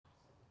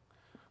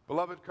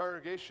Beloved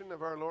congregation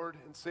of our Lord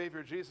and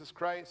Savior Jesus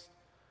Christ,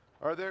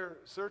 are there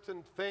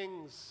certain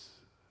things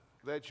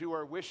that you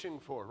are wishing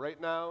for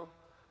right now?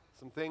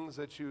 Some things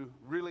that you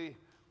really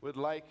would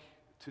like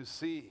to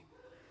see.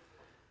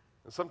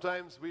 And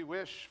sometimes we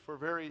wish for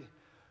very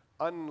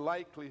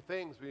unlikely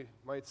things. We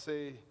might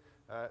say,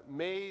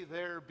 may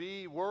there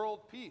be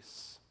world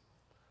peace,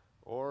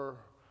 or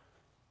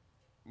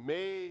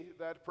may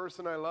that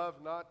person I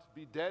love not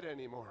be dead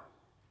anymore.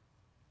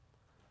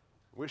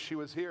 Wish he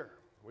was here.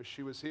 Wish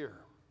she was here.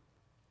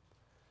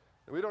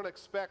 And we don't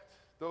expect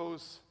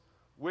those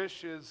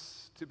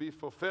wishes to be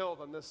fulfilled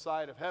on this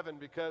side of heaven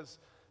because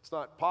it's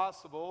not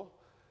possible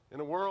in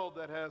a world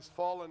that has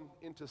fallen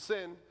into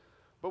sin.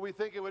 But we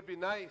think it would be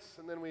nice,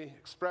 and then we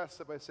express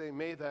it by saying,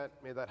 may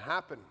that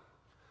happen.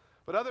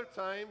 But other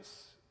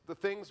times, the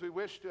things we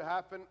wish to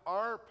happen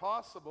are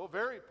possible,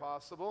 very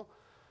possible,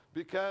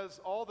 because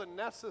all the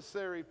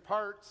necessary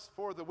parts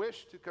for the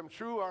wish to come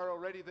true are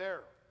already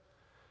there.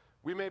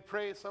 We may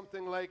pray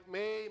something like,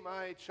 may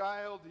my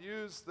child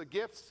use the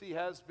gifts he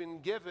has been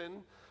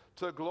given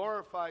to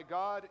glorify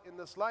God in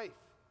this life.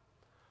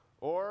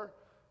 Or,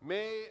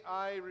 may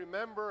I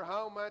remember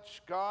how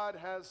much God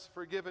has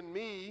forgiven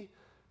me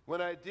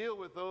when I deal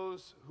with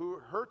those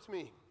who hurt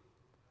me.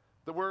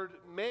 The word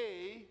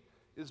may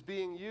is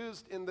being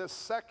used in this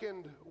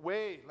second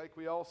way, like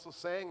we also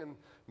sang in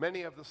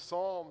many of the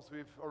Psalms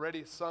we've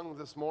already sung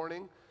this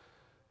morning.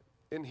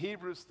 In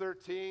Hebrews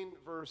 13,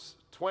 verse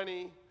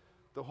 20,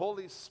 the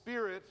Holy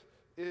Spirit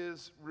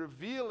is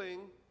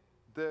revealing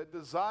the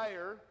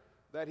desire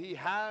that He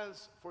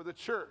has for the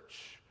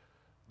church,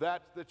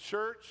 that the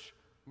church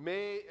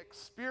may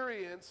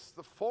experience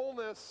the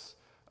fullness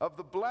of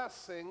the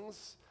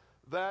blessings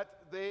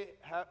that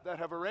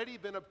have already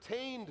been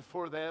obtained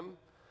for them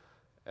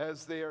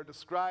as they are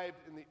described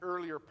in the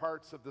earlier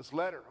parts of this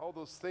letter. All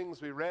those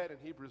things we read in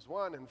Hebrews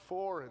 1 and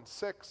 4 and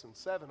 6 and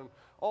 7, and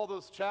all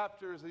those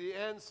chapters at the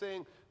end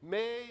saying,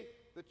 may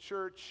the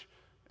church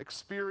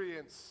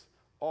experience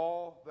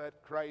all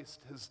that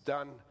Christ has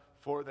done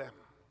for them.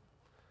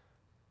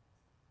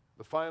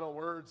 The final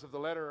words of the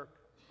letter are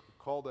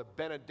called a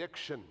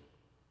benediction.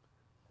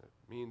 It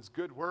means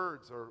good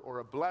words or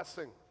a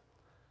blessing.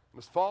 It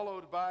was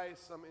followed by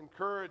some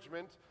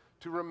encouragement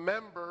to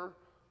remember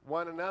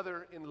one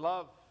another in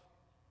love.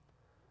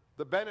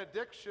 The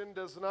benediction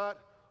does not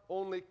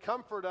only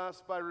comfort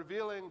us by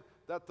revealing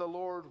that the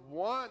Lord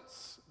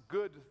wants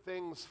good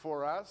things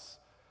for us,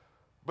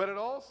 but it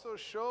also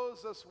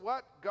shows us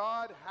what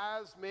God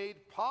has made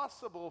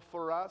possible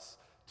for us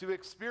to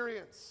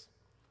experience.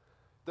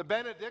 The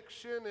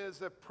benediction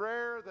is a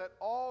prayer that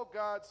all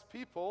God's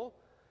people,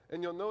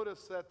 and you'll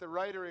notice that the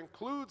writer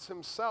includes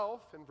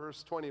himself in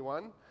verse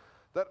 21,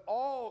 that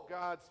all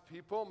God's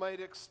people might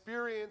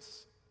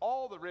experience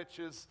all the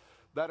riches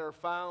that are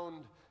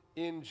found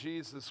in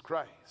Jesus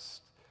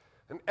Christ.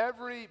 And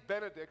every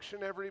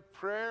benediction, every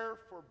prayer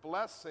for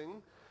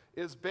blessing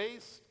is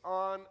based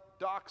on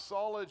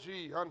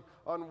doxology,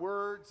 on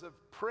words of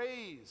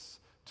praise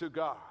to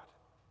God.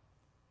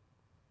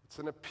 It's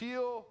an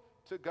appeal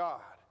to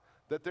God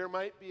that there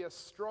might be a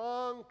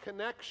strong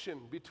connection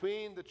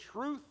between the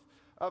truth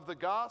of the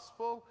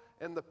gospel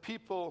and the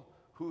people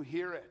who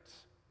hear it.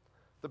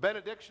 The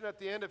benediction at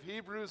the end of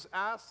Hebrews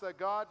asks that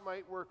God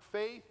might work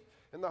faith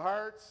in the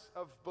hearts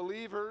of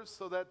believers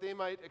so that they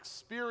might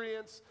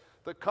experience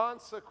the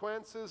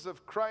consequences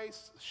of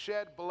Christ's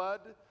shed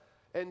blood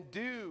and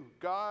do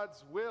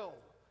God's will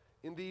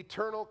in the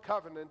eternal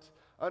covenant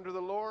under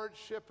the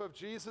lordship of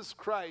Jesus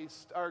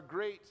Christ, our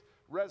great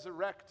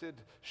resurrected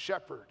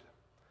shepherd.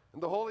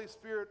 And the Holy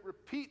Spirit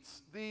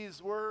repeats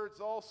these words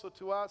also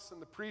to us in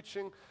the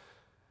preaching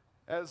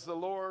as the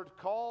Lord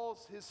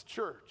calls His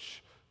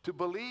church to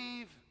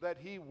believe that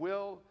He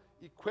will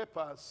equip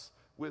us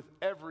with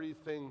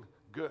everything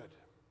good.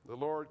 The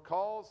Lord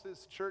calls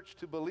His church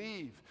to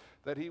believe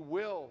that He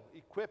will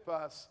equip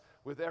us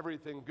with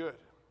everything good.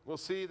 We'll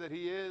see that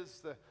He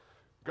is the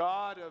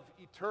God of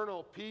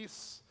eternal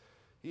peace.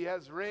 He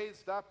has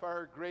raised up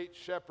our great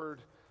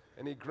shepherd,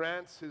 and He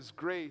grants His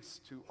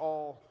grace to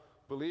all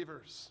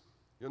believers.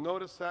 You'll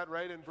notice that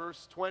right in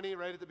verse 20,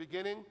 right at the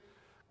beginning.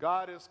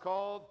 God is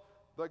called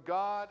the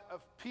God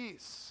of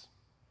peace.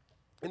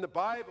 In the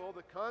Bible,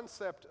 the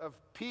concept of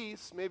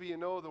peace, maybe you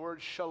know the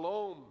word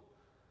shalom.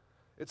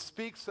 It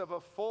speaks of a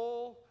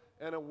full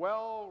and a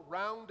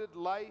well-rounded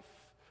life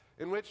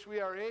in which we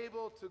are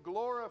able to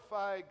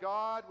glorify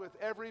God with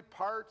every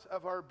part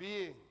of our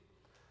being.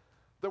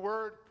 The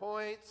word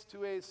points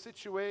to a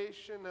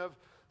situation of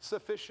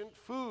sufficient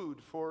food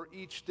for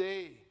each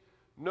day,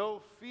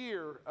 no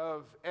fear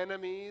of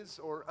enemies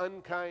or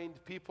unkind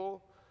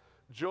people,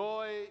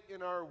 joy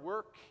in our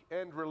work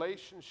and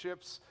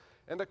relationships,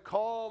 and a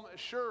calm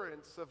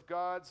assurance of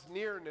God's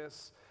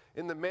nearness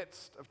in the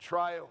midst of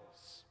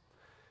trials.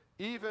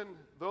 Even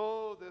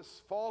though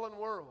this fallen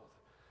world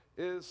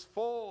is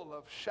full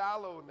of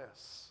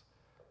shallowness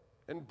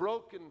and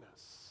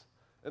brokenness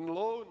and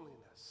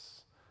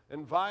loneliness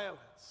and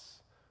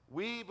violence,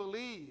 we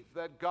believe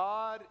that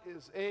God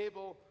is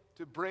able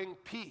to bring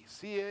peace.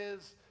 He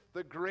is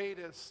the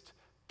greatest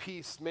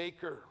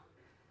peacemaker.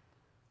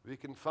 We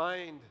can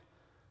find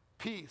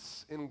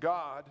peace in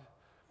God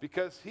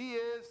because He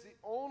is the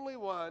only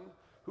one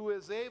who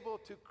is able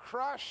to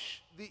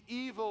crush the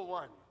evil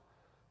one,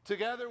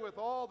 together with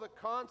all the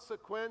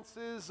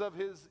consequences of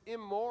his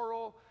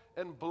immoral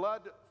and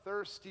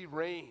bloodthirsty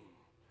reign.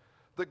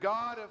 The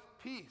God of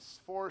peace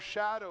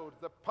foreshadowed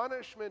the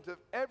punishment of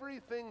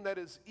everything that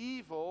is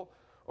evil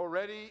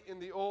already in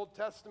the Old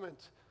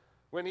Testament,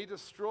 when He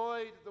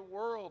destroyed the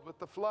world with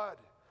the flood,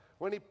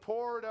 when He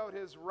poured out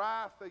His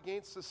wrath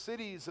against the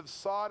cities of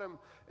Sodom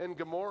and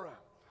Gomorrah,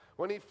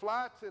 when He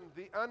flattened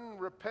the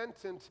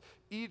unrepentant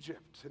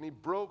Egypt and He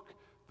broke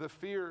the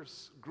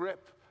fierce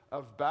grip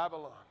of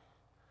Babylon.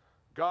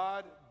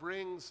 God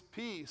brings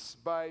peace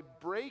by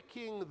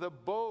breaking the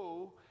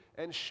bow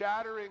and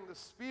shattering the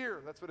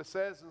spear. That's what it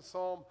says in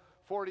Psalm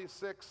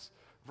 46,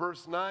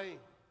 verse 9.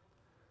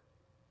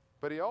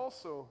 But He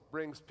also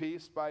brings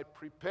peace by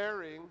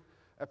preparing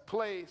a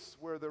place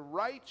where the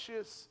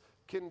righteous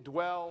can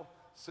dwell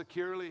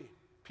securely.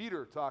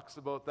 Peter talks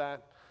about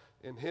that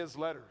in his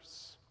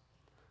letters.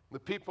 The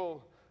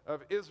people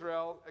of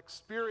Israel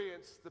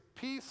experienced the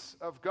peace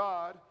of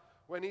God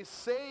when He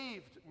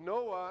saved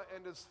Noah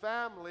and his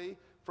family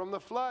from the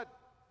flood,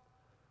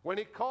 when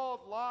He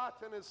called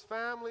Lot and his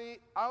family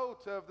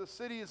out of the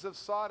cities of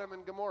Sodom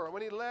and Gomorrah,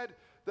 when He led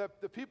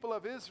the people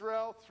of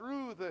Israel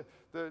through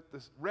the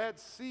Red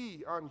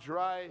Sea on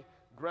dry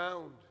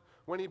ground,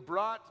 when He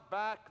brought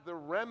back the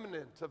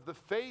remnant of the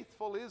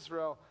faithful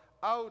Israel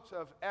out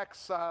of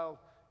exile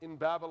in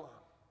Babylon.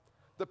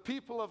 The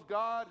people of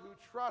God who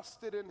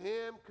trusted in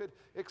Him could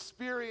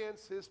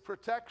experience His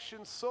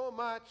protection so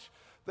much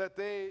that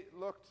they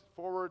looked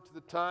forward to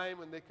the time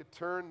when they could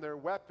turn their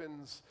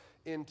weapons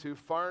into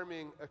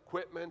farming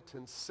equipment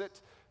and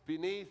sit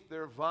beneath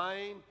their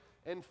vine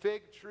and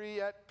fig tree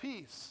at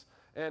peace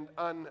and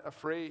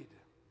unafraid.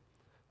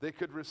 They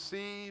could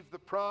receive the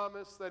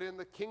promise that in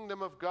the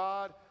kingdom of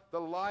God, the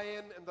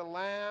lion and the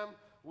lamb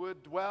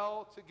would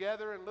dwell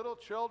together and little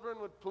children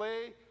would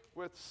play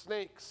with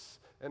snakes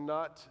and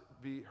not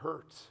be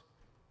hurt.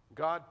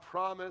 God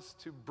promised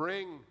to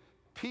bring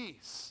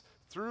peace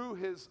through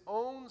His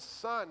own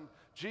Son,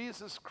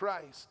 Jesus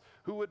Christ,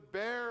 who would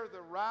bear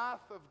the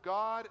wrath of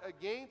God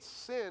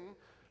against sin,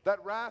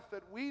 that wrath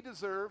that we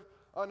deserve,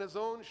 on His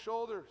own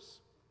shoulders.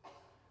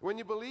 When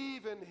you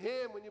believe in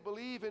Him, when you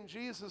believe in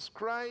Jesus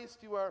Christ,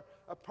 you are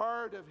a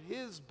part of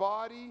His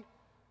body,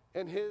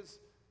 and His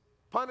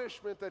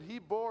punishment that He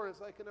bore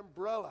is like an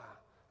umbrella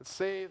that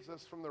saves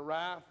us from the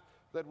wrath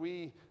that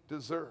we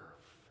deserve.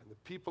 And the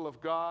people of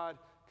God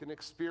can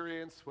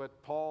experience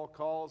what Paul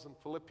calls in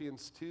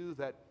Philippians 2,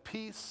 that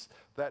peace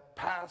that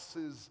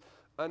passes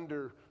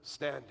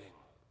understanding.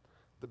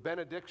 The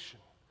benediction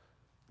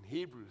in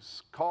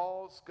Hebrews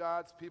calls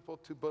God's people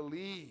to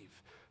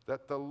believe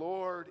that the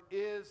Lord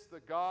is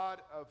the God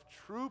of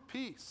true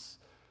peace,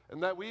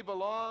 and that we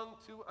belong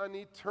to an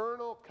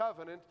eternal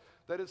covenant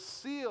that is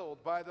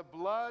sealed by the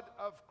blood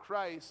of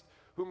Christ,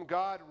 whom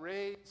God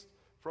raised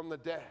from the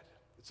dead.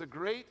 It's a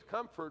great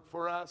comfort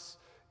for us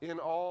in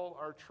all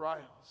our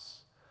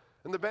trials.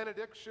 And the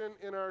benediction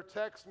in our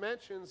text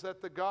mentions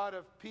that the God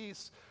of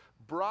peace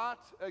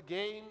brought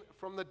again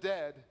from the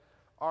dead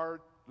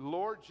our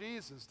Lord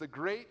Jesus, the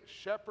great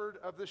shepherd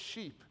of the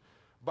sheep,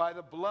 by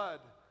the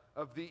blood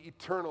of the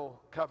eternal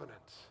covenant.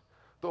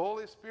 The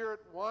Holy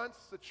Spirit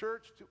wants the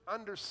church to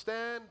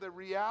understand the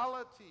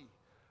reality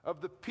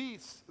of the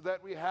peace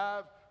that we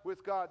have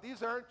with God.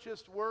 These aren't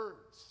just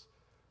words,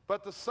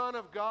 but the Son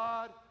of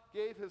God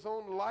gave His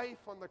own life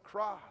on the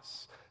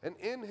cross, and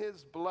in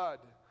His blood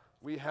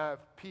we have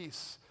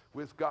peace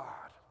with God.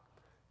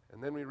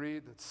 And then we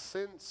read that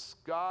since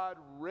God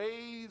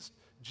raised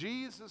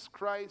Jesus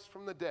Christ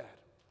from the dead,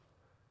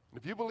 and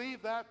if you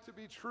believe that to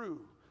be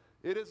true,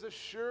 it is a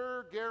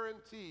sure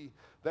guarantee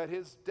that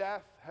His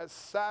death has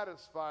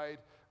satisfied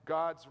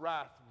God's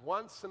wrath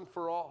once and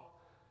for all.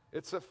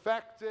 It's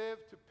effective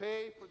to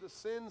pay for the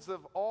sins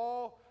of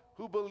all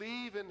who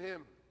believe in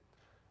Him.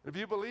 If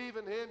you believe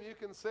in Him, you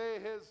can say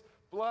His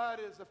blood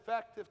is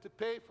effective to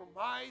pay for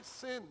my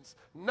sins.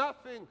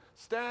 Nothing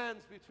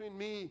stands between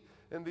me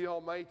and the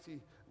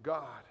Almighty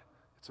God.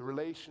 It's a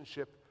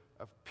relationship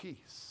of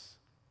peace.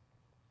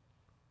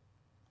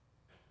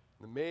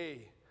 The may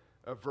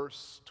of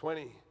verse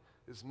 20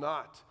 is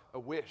not a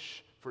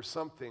wish for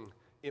something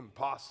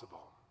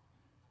impossible,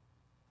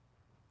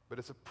 but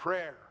it's a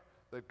prayer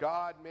that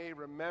God may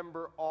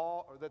remember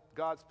all, or that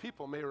God's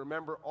people may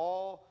remember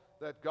all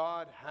that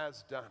God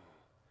has done.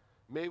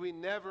 May we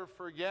never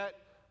forget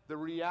the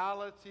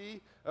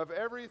reality of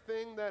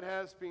everything that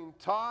has been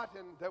taught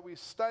and that we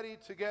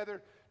studied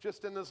together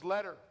just in this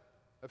letter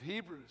of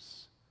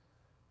Hebrews.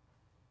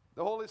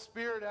 The Holy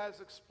Spirit has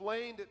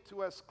explained it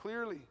to us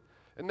clearly.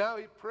 And now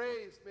He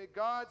prays, may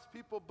God's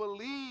people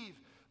believe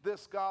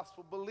this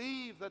gospel,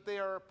 believe that they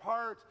are a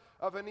part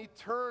of an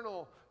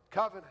eternal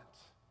covenant.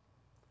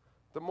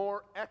 The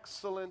more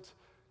excellent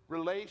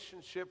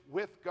relationship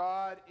with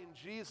God in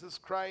Jesus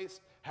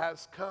Christ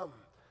has come.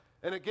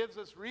 And it gives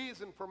us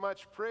reason for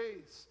much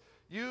praise.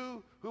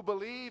 You who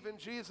believe in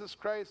Jesus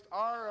Christ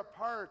are a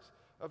part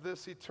of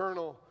this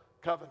eternal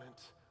covenant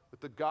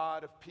with the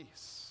God of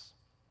peace.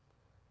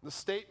 The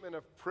statement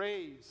of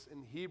praise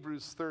in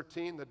Hebrews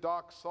 13, the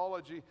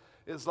doxology,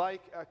 is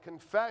like a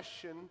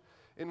confession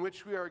in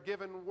which we are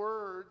given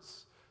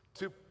words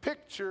to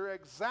picture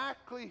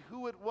exactly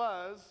who it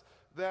was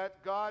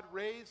that God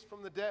raised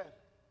from the dead.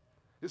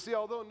 You see,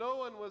 although no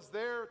one was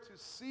there to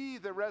see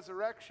the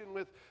resurrection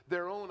with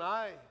their own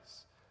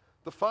eyes,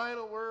 the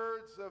final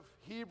words of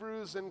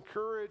Hebrews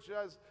encourage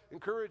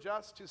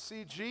us to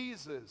see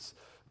Jesus,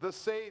 the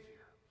Savior,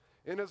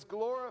 in his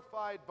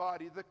glorified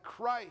body, the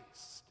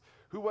Christ,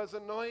 who was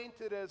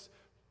anointed as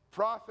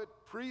prophet,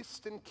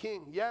 priest, and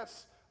king.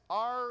 Yes,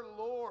 our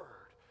Lord,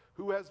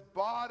 who has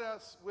bought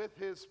us with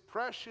his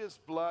precious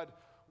blood,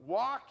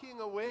 walking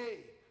away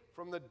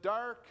from the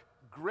dark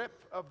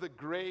grip of the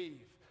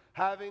grave,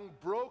 having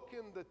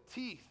broken the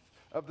teeth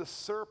of the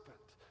serpent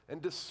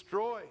and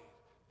destroyed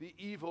the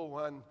evil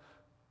one.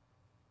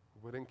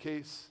 But in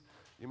case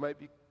you might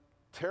be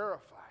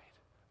terrified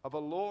of a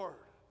Lord,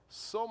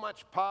 so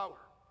much power,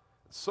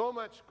 so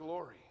much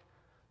glory,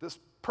 this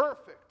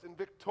perfect and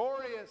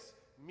victorious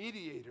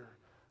mediator,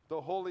 the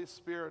Holy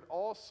Spirit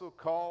also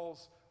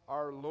calls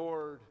our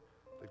Lord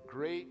the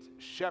great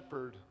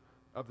shepherd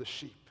of the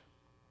sheep.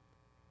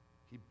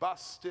 He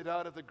busted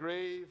out of the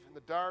grave and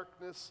the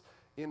darkness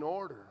in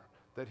order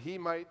that he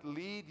might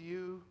lead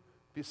you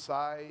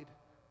beside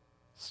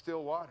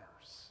still waters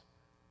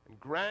and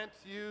grant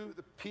you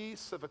the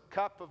peace of a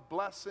cup of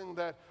blessing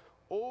that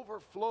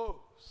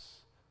overflows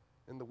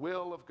in the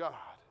will of God.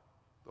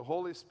 The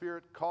Holy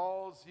Spirit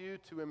calls you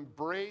to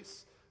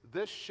embrace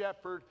this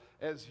shepherd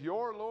as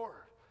your Lord.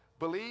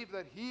 Believe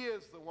that he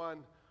is the one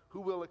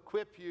who will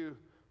equip you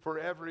for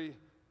every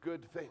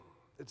good thing.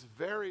 It's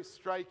very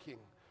striking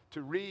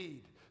to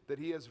read that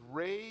he has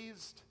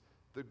raised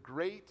the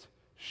great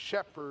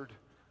shepherd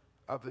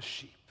of the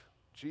sheep.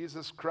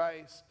 Jesus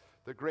Christ,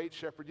 the great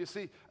shepherd. You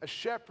see, a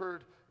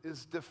shepherd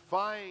is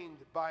defined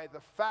by the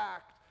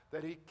fact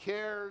that he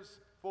cares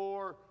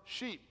for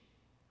sheep.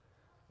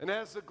 And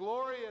as the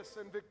glorious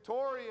and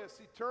victorious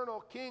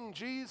eternal King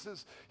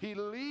Jesus, he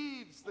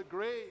leaves the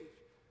grave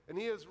and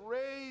he is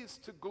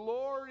raised to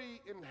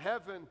glory in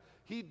heaven.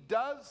 He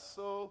does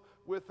so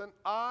with an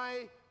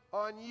eye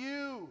on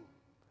you,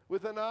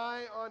 with an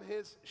eye on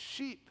his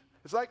sheep.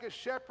 It's like a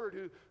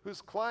shepherd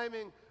who's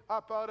climbing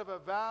up out of a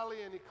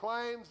valley, and he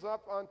climbs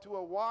up onto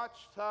a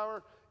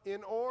watchtower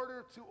in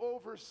order to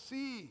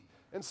oversee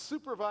and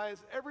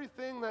supervise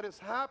everything that is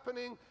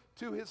happening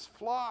to his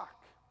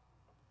flock.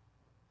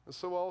 And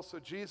so also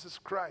Jesus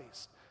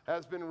Christ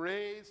has been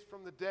raised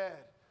from the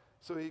dead,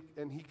 so he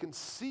can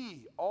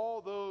see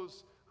all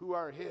those who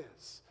are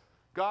his.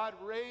 God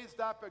raised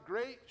up a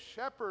great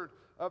shepherd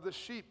of the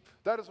sheep.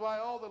 That is why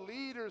all the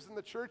leaders in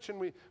the church, and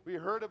we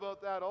heard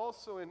about that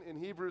also in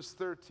Hebrews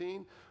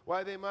 13,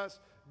 why they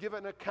must give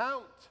an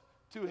account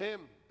to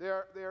him. They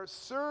are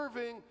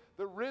serving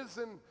the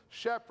risen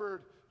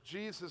shepherd,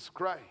 Jesus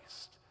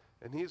Christ.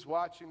 And he's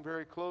watching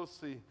very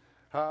closely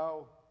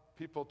how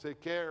people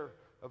take care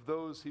of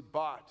those he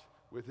bought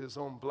with his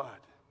own blood.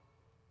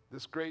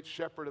 This great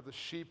shepherd of the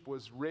sheep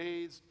was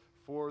raised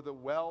for the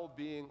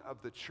well-being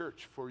of the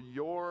church, for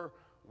your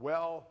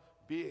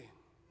well-being.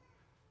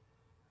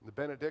 The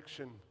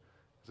benediction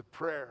is a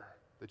prayer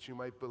that you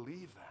might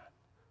believe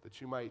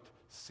that you might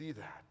see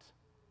that.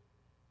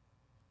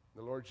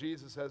 The Lord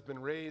Jesus has been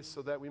raised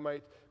so that we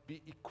might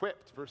be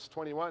equipped, verse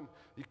 21,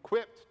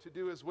 equipped to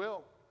do his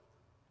will.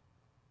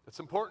 It's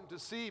important to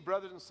see,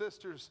 brothers and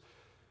sisters,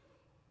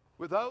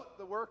 without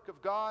the work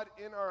of God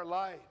in our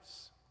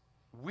lives,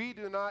 we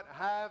do not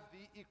have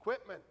the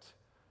equipment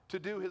to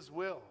do his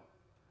will.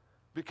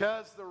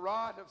 Because the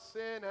rot of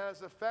sin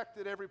has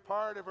affected every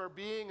part of our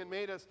being and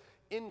made us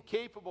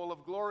incapable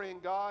of glorying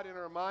God in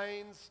our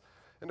minds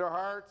and our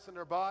hearts and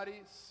our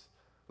bodies.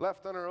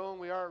 Left on our own,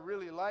 we are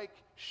really like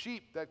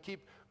sheep that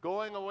keep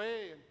going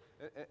away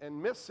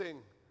and missing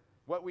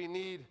what we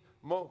need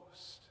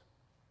most.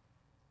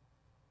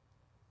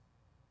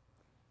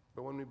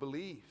 But when we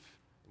believe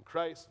in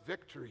Christ's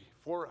victory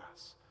for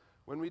us,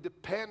 when we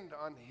depend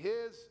on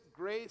his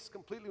grace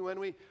completely, when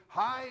we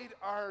hide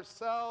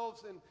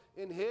ourselves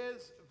in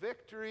his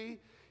victory,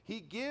 he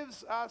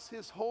gives us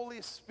his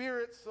Holy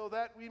Spirit so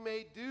that we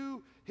may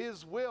do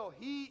his will.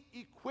 He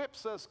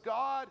equips us.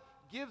 God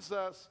gives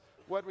us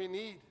what we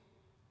need.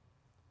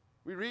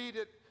 We read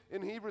it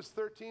in Hebrews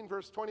 13,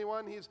 verse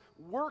 21. He's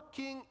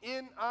working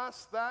in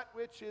us that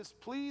which is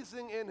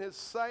pleasing in his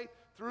sight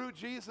through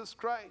Jesus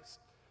Christ.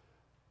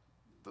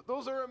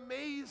 Those are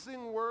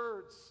amazing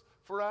words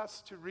for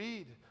us to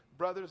read,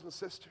 brothers and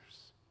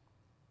sisters.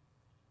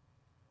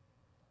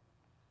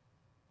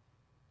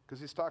 Because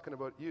he's talking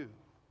about you.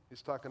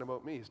 He's talking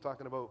about me. He's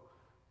talking about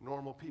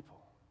normal people.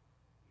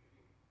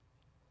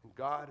 And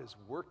God is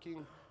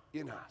working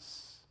in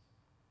us.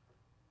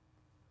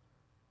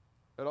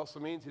 It also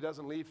means he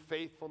doesn't leave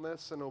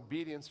faithfulness and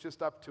obedience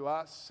just up to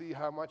us. See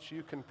how much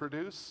you can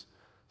produce.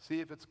 See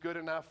if it's good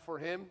enough for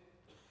him.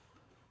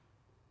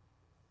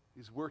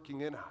 He's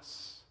working in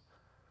us.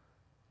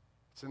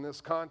 It's in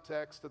this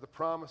context of the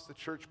promise the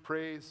church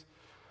prays,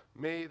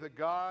 "May the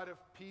God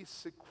of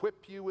peace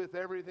equip you with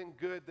everything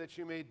good that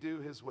you may do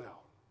his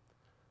will."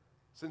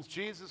 Since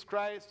Jesus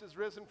Christ is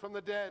risen from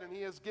the dead and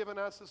he has given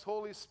us his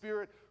Holy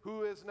Spirit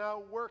who is now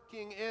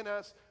working in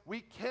us,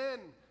 we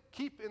can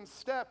keep in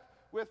step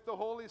with the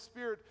Holy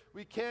Spirit.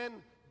 We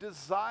can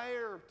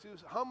desire to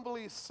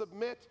humbly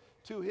submit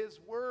to his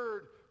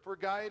word for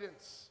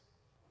guidance.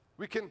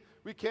 We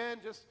can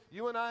just,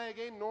 you and I,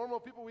 again, normal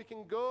people, we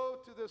can go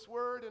to this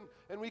word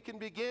and we can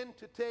begin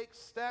to take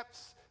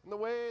steps in the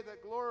way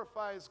that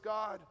glorifies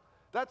God.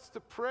 That's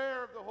the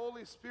prayer of the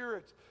Holy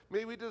Spirit.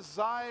 May we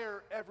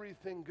desire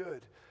everything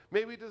good.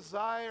 May we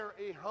desire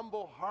a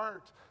humble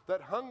heart that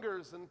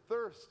hungers and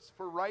thirsts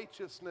for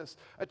righteousness,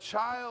 a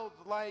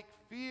childlike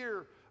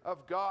fear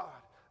of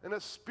God, and a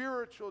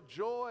spiritual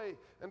joy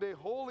and a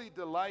holy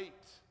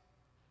delight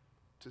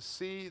to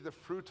see the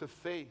fruit of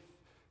faith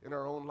in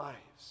our own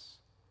lives.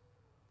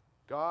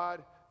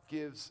 God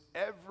gives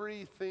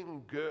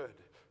everything good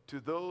to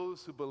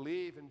those who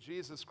believe in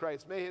Jesus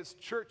Christ. May his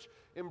church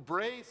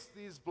embrace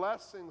these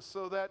blessings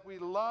so that we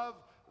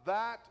love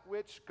that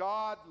which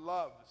God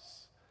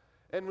loves,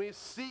 and we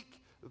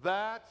seek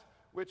that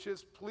which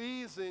is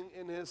pleasing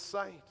in his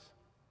sight.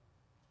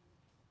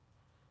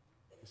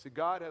 You see,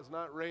 God has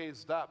not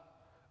raised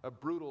up a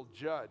brutal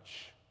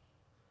judge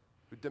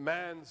who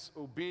demands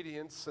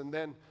obedience and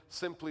then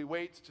simply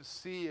waits to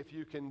see if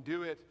you can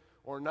do it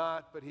or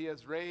not, but he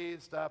has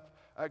raised up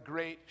a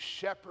great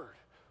shepherd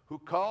who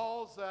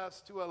calls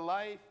us to a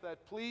life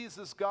that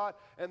pleases God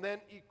and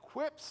then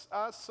equips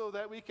us so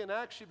that we can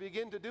actually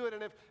begin to do it.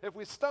 And if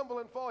we stumble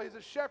and fall, he's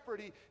a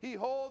shepherd. He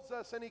holds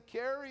us and he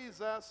carries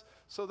us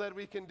so that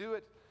we can do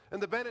it.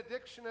 And the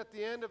benediction at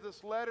the end of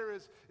this letter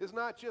is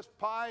not just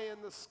pie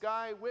in the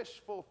sky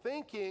wishful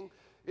thinking.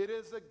 It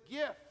is a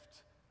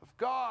gift of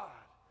God.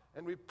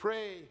 And we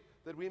pray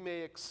that we may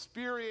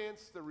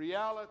experience the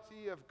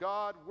reality of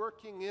God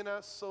working in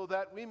us so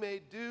that we may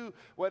do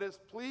what is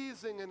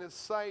pleasing in his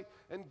sight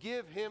and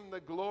give him the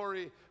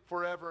glory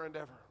forever and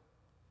ever.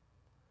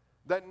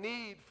 That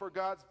need for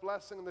God's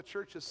blessing in the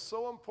church is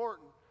so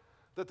important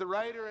that the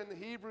writer in the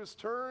Hebrews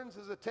turns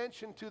his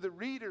attention to the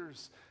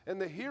readers and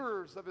the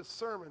hearers of his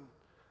sermon,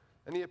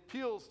 and he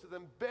appeals to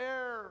them,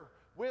 "Bear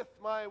with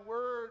my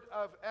word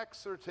of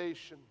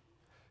exhortation.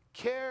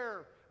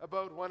 Care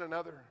about one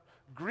another.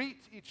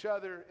 Greet each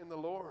other in the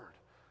Lord.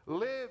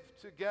 Live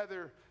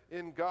together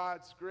in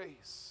God's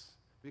grace,"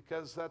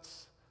 because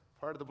that's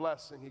part of the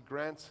blessing. He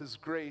grants his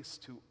grace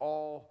to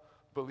all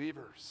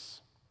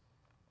believers.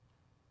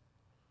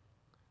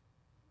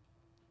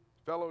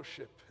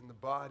 Fellowship in the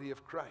body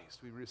of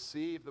Christ. We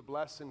receive the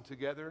blessing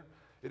together.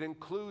 It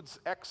includes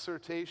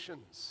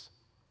exhortations.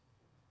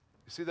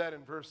 You see that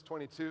in verse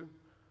 22?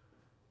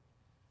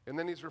 And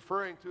then he's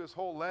referring to his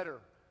whole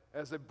letter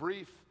as a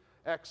brief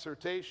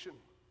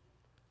exhortation.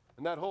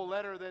 And that whole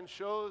letter then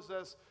shows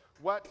us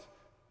what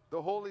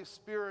the Holy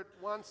Spirit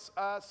wants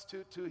us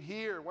to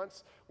hear,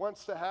 wants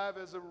to have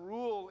as a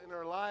rule in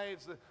our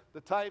lives,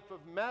 the type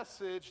of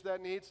message that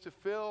needs to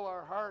fill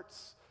our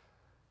hearts.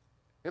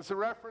 It's a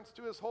reference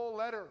to his whole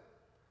letter.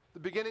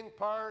 The beginning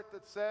part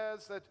that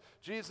says that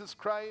Jesus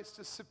Christ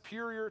is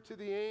superior to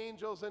the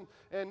angels and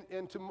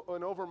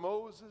over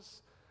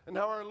Moses, and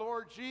how our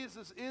Lord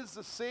Jesus is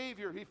the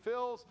Savior. He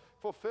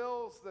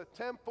fulfills the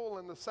temple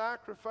and the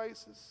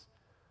sacrifices.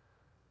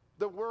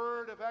 The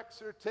word of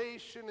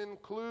exhortation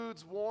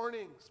includes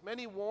warnings,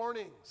 many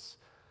warnings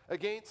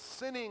against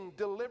sinning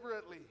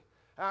deliberately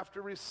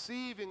after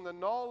receiving the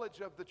knowledge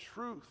of the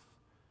truth,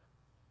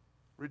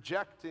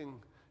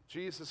 rejecting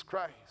Jesus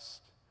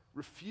Christ,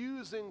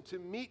 refusing to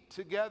meet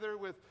together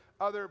with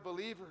other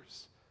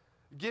believers,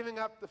 giving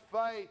up the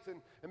fight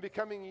and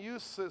becoming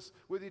useless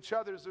with each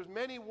other. There's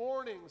many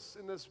warnings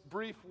in this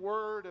brief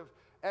word of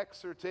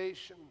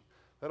exhortation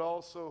that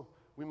also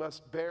we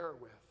must bear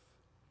with.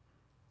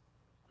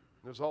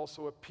 There's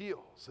also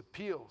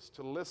appeals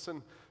to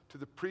listen to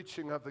the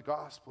preaching of the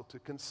gospel, to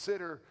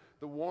consider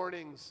the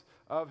warnings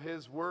of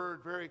his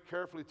word very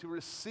carefully, to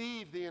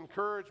receive the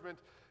encouragement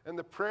and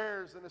the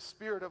prayers in a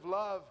spirit of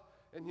love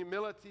and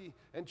humility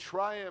and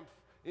triumph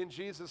in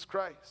Jesus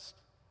Christ.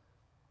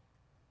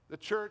 The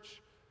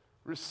church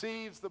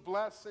receives the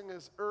blessing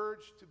as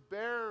urged to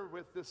bear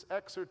with this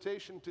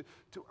exhortation,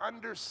 to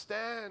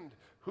understand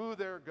who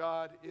their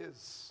God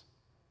is.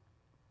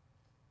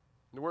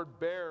 The word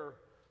bear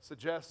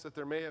suggests that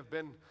there may have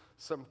been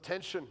some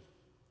tension.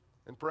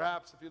 And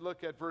perhaps if you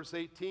look at verse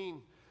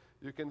 18,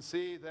 you can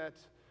see that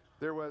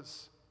there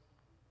was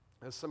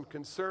some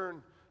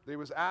concern. They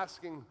was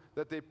asking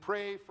that they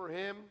pray for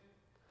him.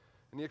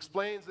 And he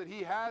explains that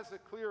he has a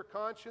clear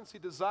conscience. He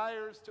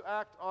desires to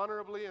act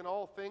honorably in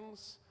all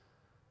things.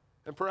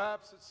 And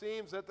perhaps it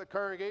seems that the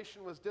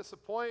congregation was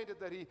disappointed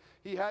that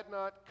he had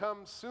not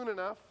come soon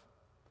enough.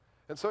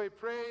 And so he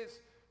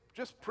prays,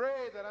 "Just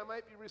pray that I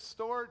might be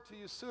restored to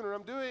you sooner.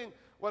 I'm doing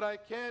what I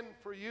can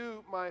for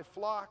you, my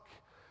flock."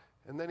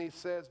 And then he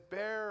says,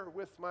 "Bear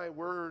with my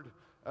word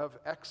of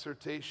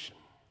exhortation."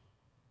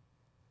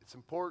 It's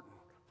important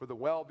for the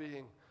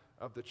well-being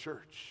of the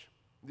church.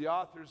 The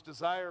author's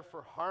desire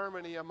for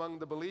harmony among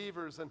the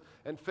believers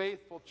and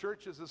faithful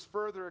churches is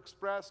further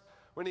expressed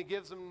when he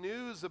gives them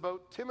news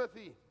about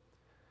Timothy.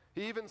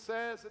 He even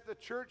says that the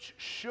church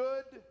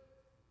should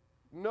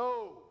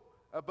know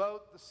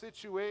about the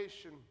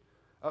situation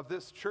of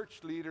this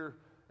church leader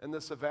and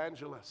this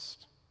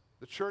evangelist.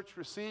 The church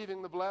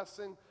receiving the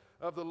blessing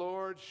of the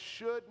Lord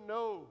should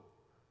know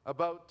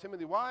about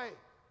Timothy. Why?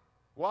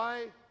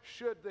 Why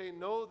should they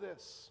know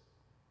this?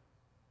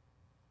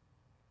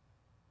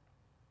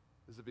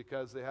 Is it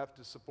because they have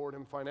to support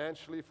him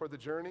financially for the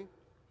journey?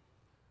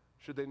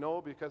 Should they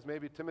know because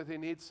maybe Timothy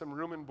needs some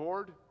room and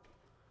board?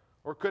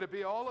 Or could it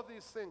be all of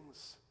these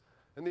things?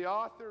 And the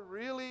author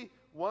really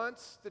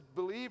wants the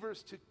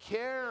believers to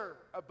care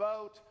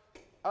about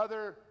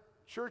other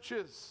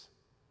churches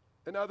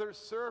and other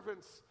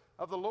servants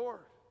of the Lord.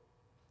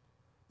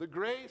 The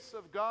grace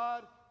of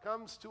God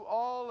comes to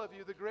all of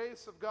you. The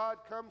grace of God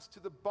comes to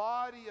the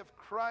body of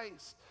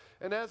Christ.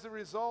 And as a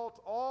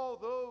result, all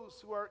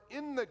those who are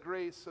in the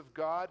grace of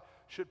God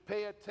should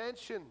pay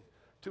attention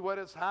to what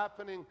is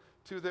happening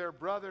to their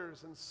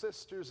brothers and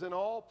sisters in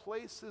all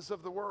places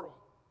of the world.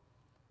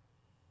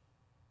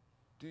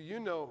 Do you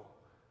know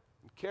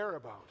and care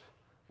about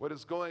what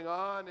is going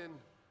on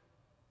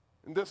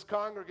in this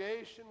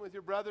congregation with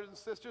your brothers and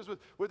sisters,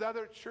 with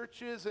other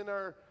churches in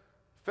our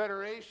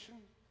federation,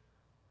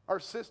 our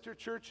sister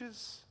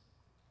churches?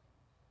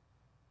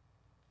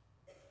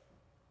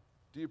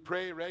 Do you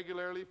pray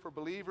regularly for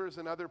believers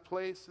in other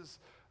places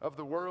of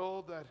the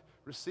world that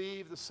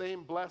receive the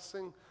same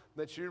blessing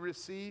that you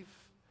receive?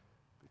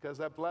 Because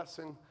that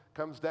blessing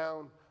comes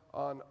down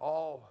on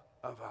all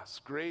of us.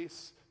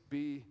 Grace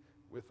be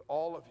with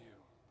all of you.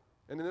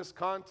 And in this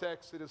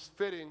context, it is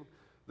fitting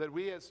that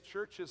we as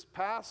churches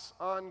pass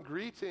on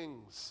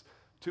greetings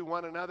to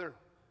one another.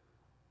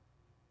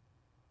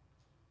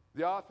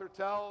 The author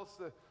tells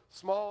the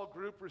small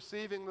group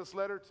receiving this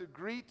letter to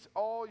greet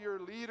all your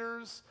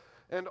leaders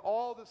and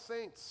all the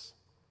saints.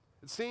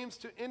 It seems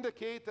to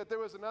indicate that there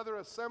was another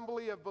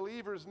assembly of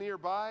believers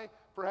nearby,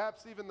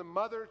 perhaps even the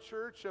mother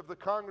church of the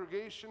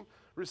congregation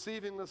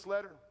receiving this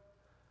letter.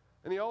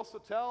 And he also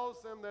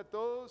tells them that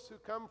those who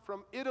come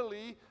from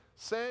Italy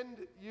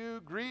send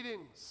you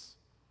greetings.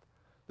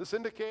 This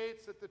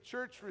indicates that the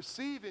church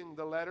receiving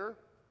the letter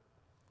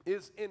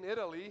is in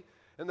Italy,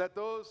 and that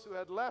those who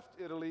had left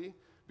Italy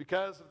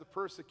because of the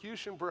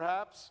persecution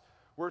perhaps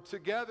were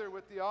together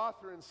with the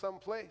author in some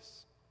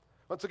place.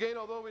 Once again,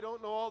 although we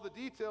don't know all the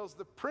details,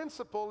 the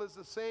principle is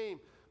the same.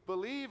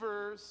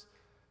 Believers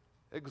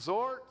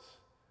exhort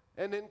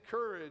and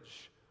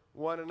encourage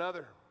one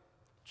another.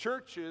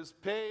 Churches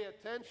pay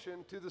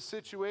attention to the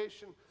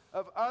situation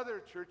of other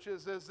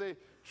churches as they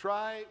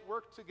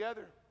work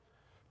together.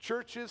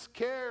 Churches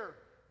care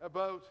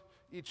about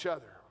each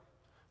other.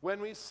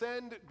 When we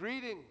send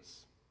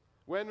greetings,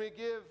 when we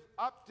give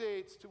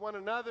updates to one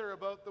another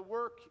about the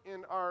work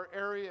in our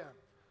area,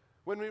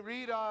 when we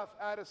read off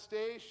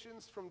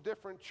attestations from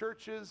different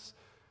churches,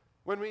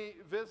 when we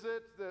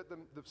visit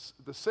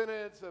the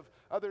synods of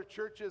other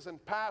churches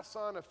and pass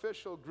on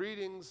official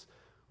greetings,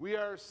 we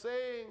are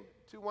saying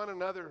to one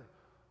another,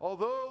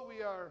 although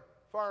we are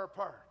far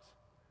apart,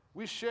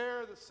 we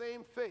share the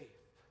same faith,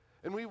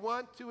 and we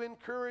want to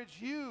encourage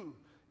you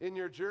in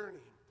your journey.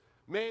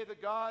 May the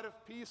God of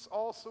peace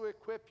also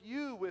equip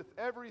you with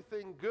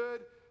everything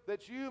good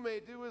that you may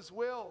do his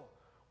will,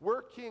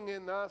 working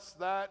in us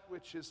that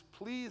which is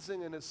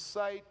pleasing in his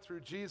sight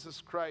through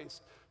Jesus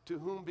Christ, to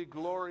whom be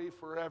glory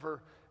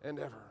forever and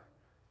ever.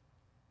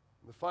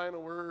 The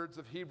final words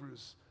of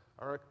Hebrews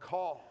are a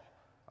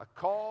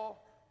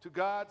call to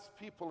God's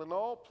people in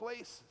all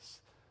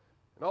places,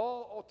 in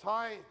all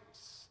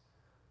times,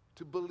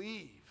 to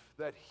believe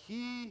that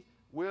he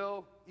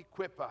will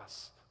equip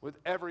us with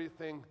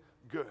everything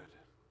good.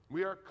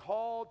 We are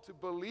called to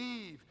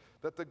believe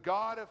that the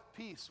God of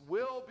peace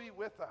will be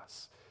with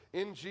us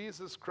in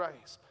Jesus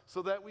Christ,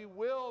 so that we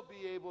will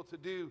be able to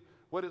do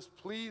what is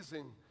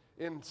pleasing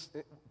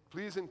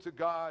to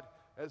God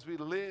as we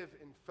live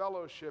in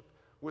fellowship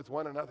with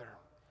one another.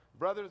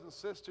 Brothers and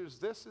sisters,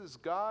 this is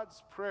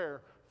God's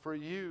prayer for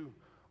you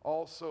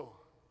also.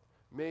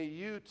 May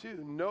you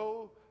too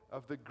know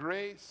of the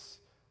grace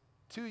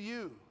to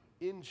you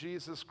in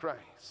Jesus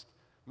Christ.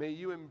 May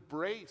you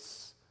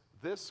embrace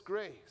this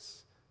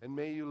grace, and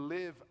may you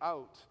live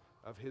out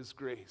of his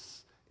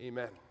grace.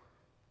 Amen.